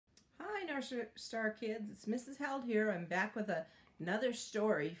Hi, North Star Kids. It's Mrs. Held here. I'm back with another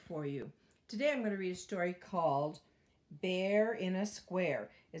story for you. Today I'm going to read a story called Bear in a Square.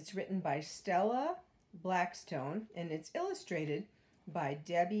 It's written by Stella Blackstone and it's illustrated by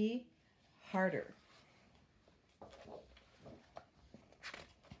Debbie Harder.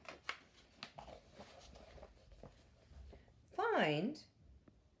 Find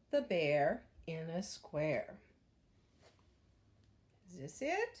the bear in a square. Is this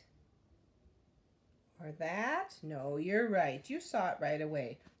it? Or that? No, you're right. You saw it right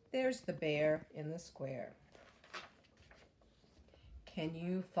away. There's the bear in the square. Can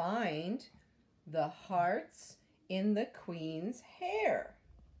you find the hearts in the queen's hair?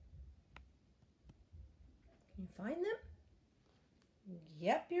 Can you find them?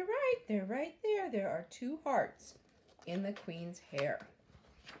 Yep, you're right. They're right there. There are 2 hearts in the queen's hair.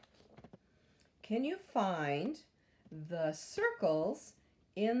 Can you find the circles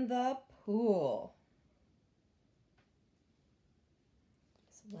in the pool?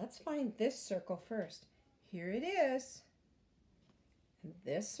 So let's find this circle first. Here it is. And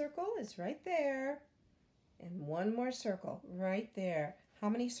this circle is right there. And one more circle right there. How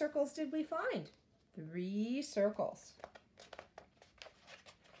many circles did we find? 3 circles.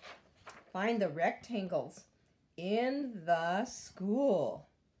 Find the rectangles in the school.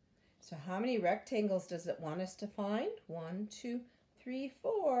 So how many rectangles does it want us to find? 1, 2, 3,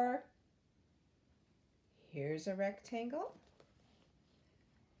 4. Here's a rectangle.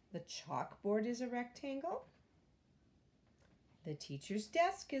 The chalkboard is a rectangle. The teacher's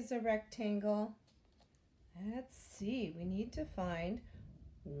desk is a rectangle. Let's see, we need to find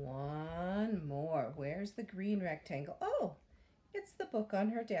one more. Where's the green rectangle? Oh, it's the book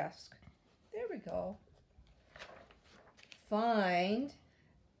on her desk. There we go. Find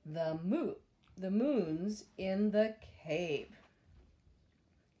the moons in the cave.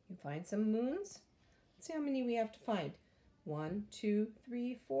 You find some moons? Let's see how many we have to find. 1, 2,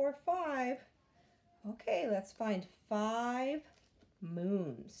 3, 4, 5. Okay, let's find 5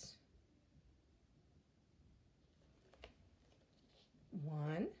 moons.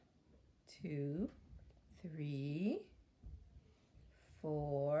 1, 2, 3,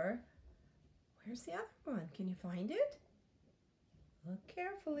 4. Where's the other one? Can you find it? Look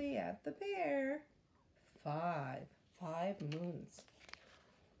carefully at the bear. 5 moons.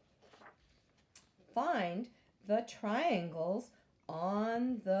 Find the triangles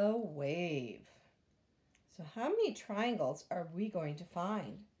on the wave. So how many triangles are we going to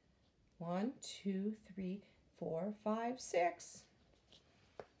find? 1, 2, 3, 4, 5, 6.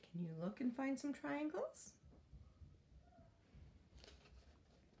 Can you look and find some triangles?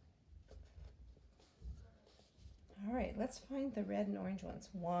 All right, let's find the red and orange ones.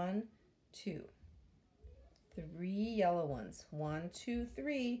 1, 2. 3 yellow ones. 1, 2,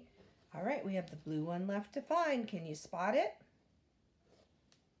 3. All right, we have the blue one left to find. Can you spot it?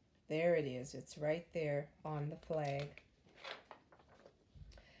 There it is. It's right there on the flag.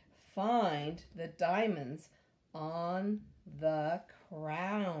 Find the diamonds on the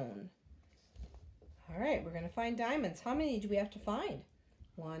crown. All right, we're going to find diamonds. How many do we have to find?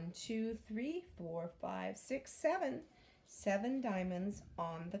 1, 2, 3, 4, 5, 6, 7. 7 diamonds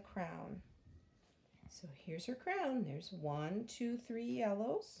on the crown. So here's her crown. There's 1, 2, 3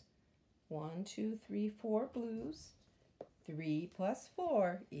 yellows. 1, 2, 3, 4 blues. 3 plus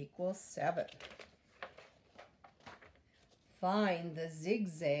 4 equals 7. Find the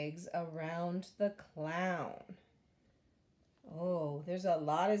zigzags around the clown. Oh, there's a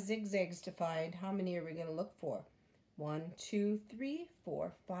lot of zigzags to find. How many are we going to look for? 1, 2, 3,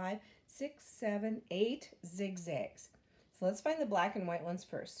 4, 5, 6, 7, 8 zigzags. So let's find the black and white ones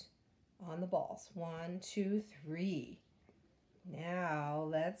first on the balls. 1, 2, 3. Now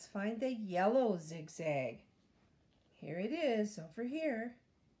let's find the yellow zigzag. Here it is over here.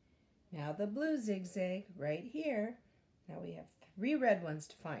 Now the blue zigzag right here. Now we have 3 red ones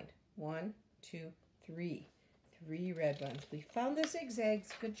to find. 1, 2, 3. 3 red ones. We found the zigzags.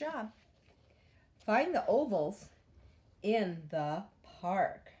 Good job. Find the ovals in the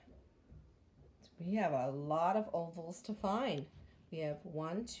park. So we have a lot of ovals to find. We have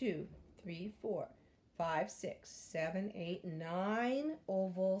 1, 2, 3, 4, 5, 6, 7, 8, 9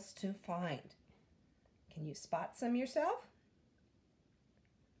 ovals to find. Can you spot some yourself?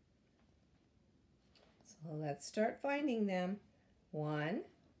 So let's start finding them. 1,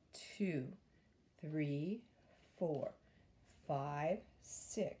 2, 3, 4, 5,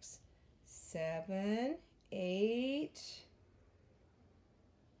 6, 7, 8.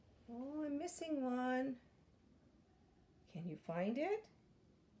 Oh, I'm missing one. Can you find it?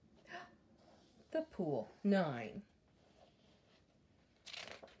 The pool. 9.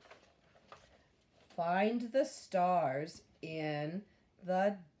 Find the stars in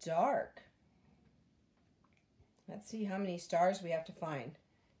the dark. Let's see how many stars we have to find.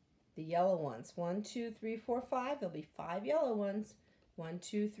 The yellow ones. 1, 2, 3, 4, 5. There'll be 5 yellow ones. 1,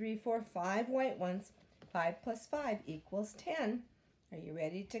 2, 3, 4, 5 white ones. 5 plus 5 equals 10. Are you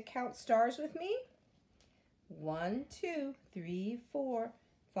ready to count stars with me? 1, 2, 3, 4,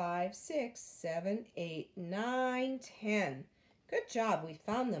 5, 6, 7, 8, 9, 10. Good job. We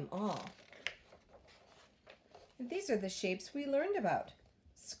found them all. And these are the shapes we learned about.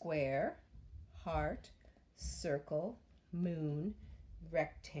 Square, heart, circle, moon,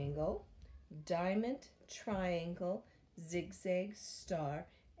 rectangle, diamond, triangle, zigzag, star,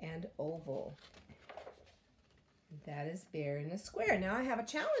 and oval. That is bear in a square. Now I have a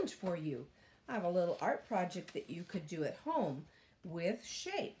challenge for you. I have a little art project that you could do at home with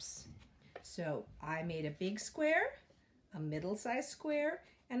shapes. So I made a big square, a middle-sized square,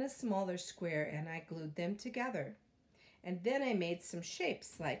 and a smaller square, and I glued them together. And then I made some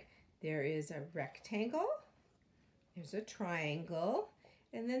shapes, like there is a rectangle, there's a triangle,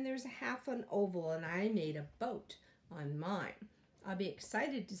 and then there's a half an oval, and I made a boat on mine. I'll be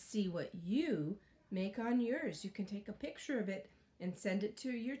excited to see what you make on yours. You can take a picture of it and send it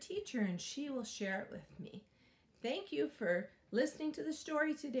to your teacher, and she will share it with me. Thank you for listening to the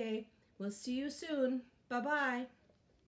story today. We'll see you soon. Bye-bye.